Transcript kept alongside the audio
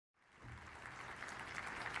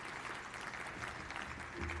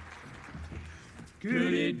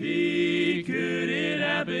Could it be, could it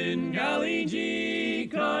happen, golly gee,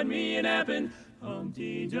 caught me a napping,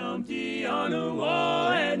 Humpty Dumpty on a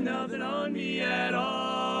wall, had nothing on me at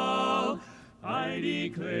all. I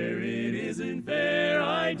declare it isn't fair,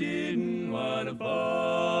 I didn't want to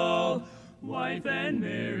fall. Wife and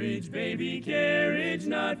marriage, baby carriage,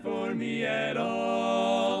 not for me at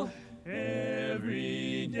all.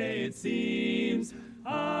 Every day it seems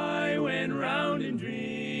I went round in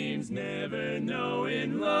dreams, never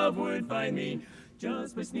knowing love would find me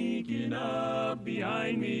just by sneaking up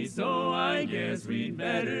behind me. So I guess we'd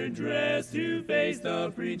better dress to face the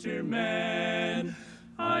preacher man.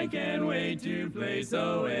 I can't wait to place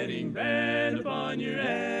a wedding band upon your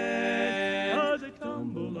head. As I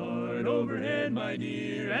tumble hard overhead, my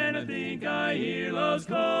dear, and I think I hear love's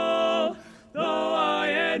call, though I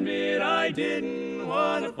admit I didn't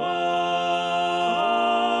want to fall.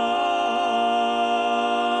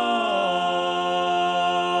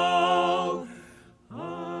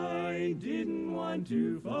 I didn't want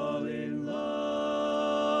to fall in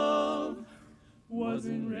love,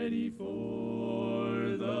 wasn't ready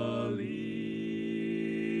for the leap,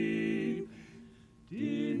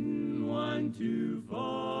 didn't want to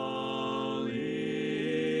fall in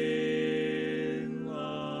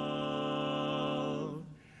love.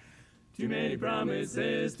 Too many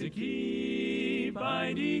promises to keep,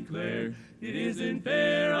 I declare it isn't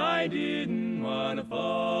fair, I didn't want to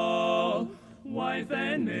fall. Wife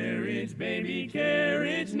and marriage, baby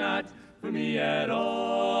carriage, not for me at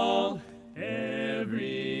all.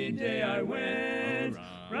 Every day I went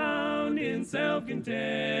round in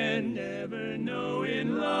self-content, never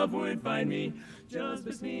knowing love would find me just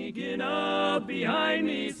by sneaking up behind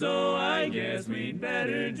me. So I guess we'd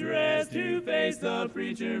better dress to face the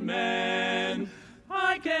preacher man.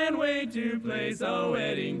 I can't wait to place a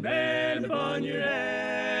wedding band upon your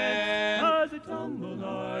head. As I tumbled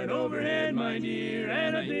hard overhead, my dear,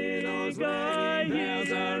 and I think those wedding bells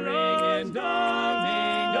are ringing dong,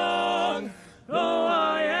 ding dong. Though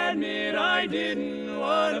I admit I didn't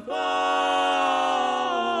want to fall,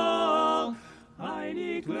 I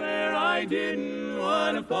declare I didn't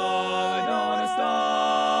want to fall. I don't want to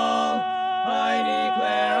stall. I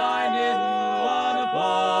declare I didn't want to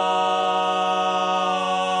fall.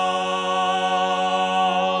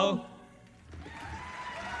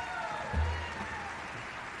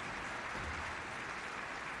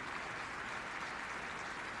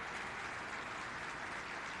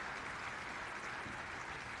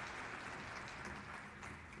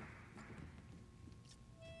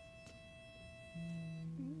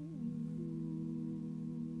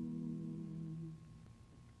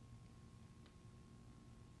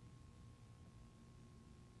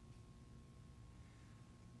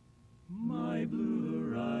 My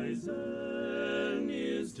blue horizon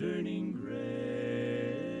is turning gray,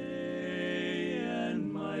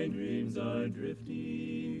 and my dreams are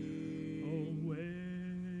drifting away,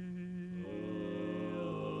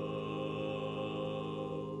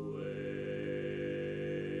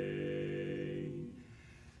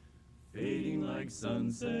 fading like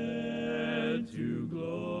sunset to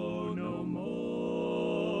glow no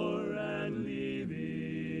more, and leaving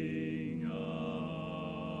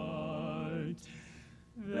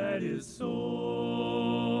that is so.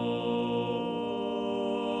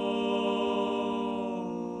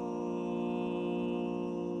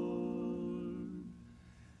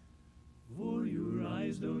 For your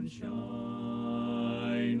eyes don't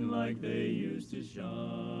shine like they used to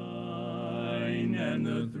shine, and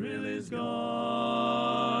the thrill is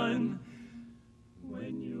gone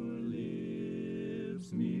when your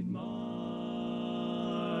lips meet mine.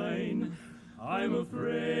 I'm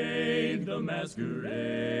afraid the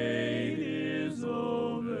masquerade is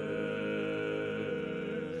over,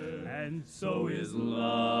 and so is love,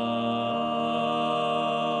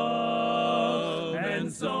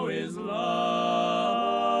 and so is love.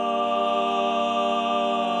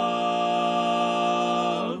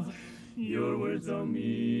 Your words don't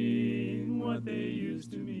mean what they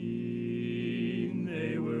used to mean.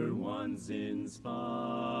 They were once inspired,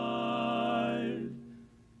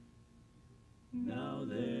 now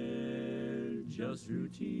they're just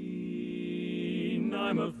routine.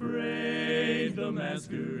 I'm afraid the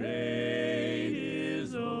masquerade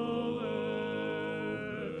is over,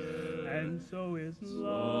 and so is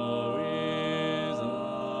love,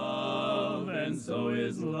 and so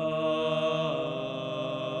is love.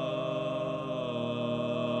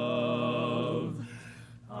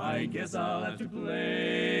 I guess I'll have to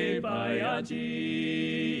play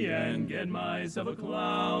pagliacci and get myself a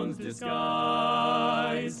clown's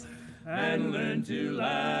disguise and learn to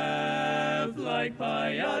laugh laugh like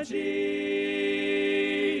Pagliacci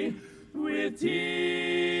with tears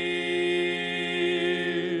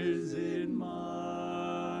in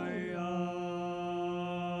my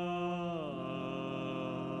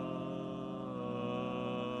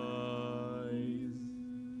eyes.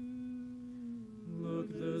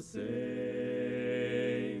 Look the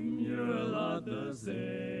same, you're a lot the same,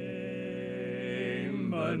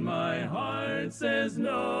 but my heart says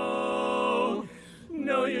no.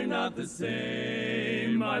 No, you're not the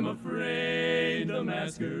same. I'm afraid the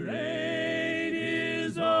masquerade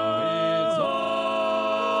is over.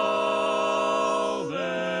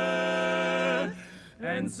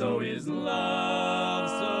 And so is love,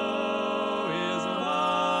 so is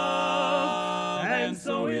love, and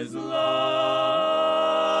so is love.